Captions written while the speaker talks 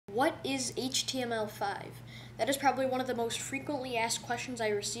What is HTML5? That is probably one of the most frequently asked questions I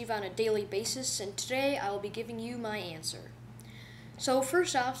receive on a daily basis, and today I will be giving you my answer. So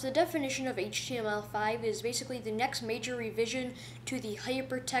first off, the definition of HTML5 is basically the next major revision to the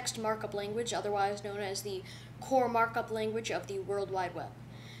hypertext markup language, otherwise known as the core markup language of the World Wide Web.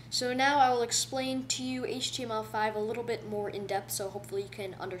 So now I will explain to you HTML5 a little bit more in depth, so hopefully you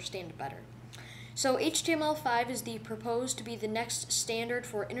can understand it better. So HTML5 is proposed to be the next standard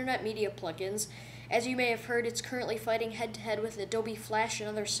for internet media plugins. As you may have heard, it's currently fighting head-to-head with Adobe Flash and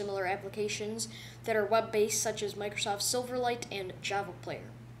other similar applications that are web-based, such as Microsoft Silverlight and Java Player.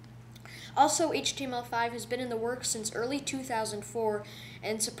 Also, HTML5 has been in the works since early 2004,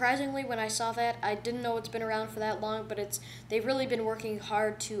 and surprisingly, when I saw that, I didn't know it's been around for that long, but they've really been working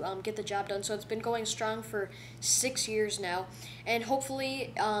hard to get the job done, so it's been going strong for 6 years now, and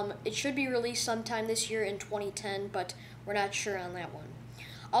hopefully it should be released sometime this year in 2010, but we're not sure on that one.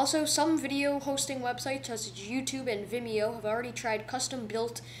 Also, some video hosting websites such as YouTube and Vimeo have already tried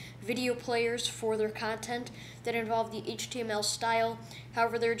custom-built video players for their content that involve the HTML style.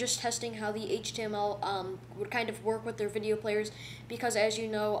 However, they're just testing how the HTML would kind of work with their video players because, as you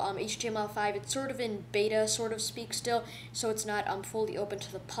know, HTML5, it's sort of in beta, sort of speak still, so it's not fully open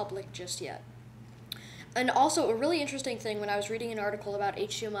to the public just yet. And also, a really interesting thing when I was reading an article about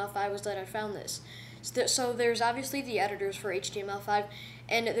HTML5 was that I found this. So there's obviously the editors for HTML5,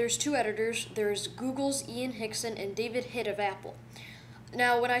 and there's two editors. There's Google's Ian Hickson and David Hitt of Apple.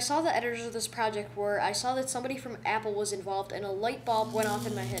 Now, when I saw the editors of this project I saw that somebody from Apple was involved, and a light bulb went off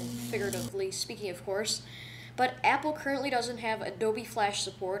in my head, figuratively speaking, of course. But Apple currently doesn't have Adobe Flash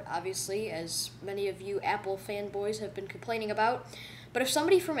support, obviously, as many of you Apple fanboys have been complaining about. But if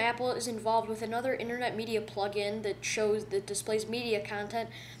somebody from Apple is involved with another internet media plugin that displays media content,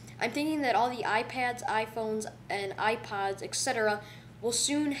 I'm thinking that all the iPads, iPhones, and iPods, etc. will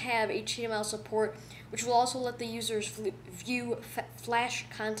soon have HTML support, which will also let the users view Flash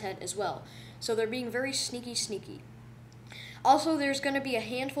content as well. So they're being very sneaky. Also, there's going to be a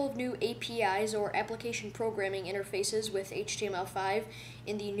handful of new APIs, or application programming interfaces, with HTML5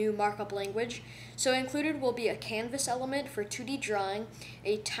 in the new markup language. So included will be a canvas element for 2D drawing,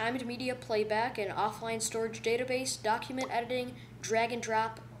 a timed media playback, an offline storage database, document editing, drag and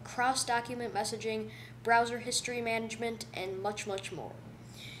drop, cross-document messaging, browser history management, and much more.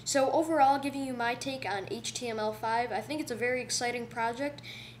 So overall, giving you my take on HTML5, I think it's a very exciting project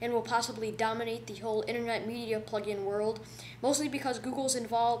and will possibly dominate the whole internet media plugin world, mostly because Google's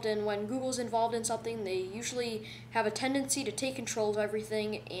involved, and when Google's involved in something, they usually have a tendency to take control of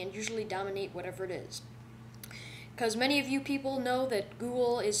everything and usually dominate whatever it is. Because many of you people know that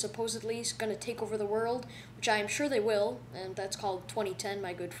Google is supposedly going to take over the world, which I am sure they will, and that's called 2010,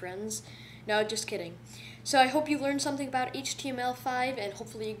 my good friends. No, just kidding. So I hope you learned something about HTML5 and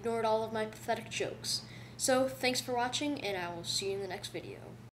hopefully ignored all of my pathetic jokes. So thanks for watching, and I will see you in the next video.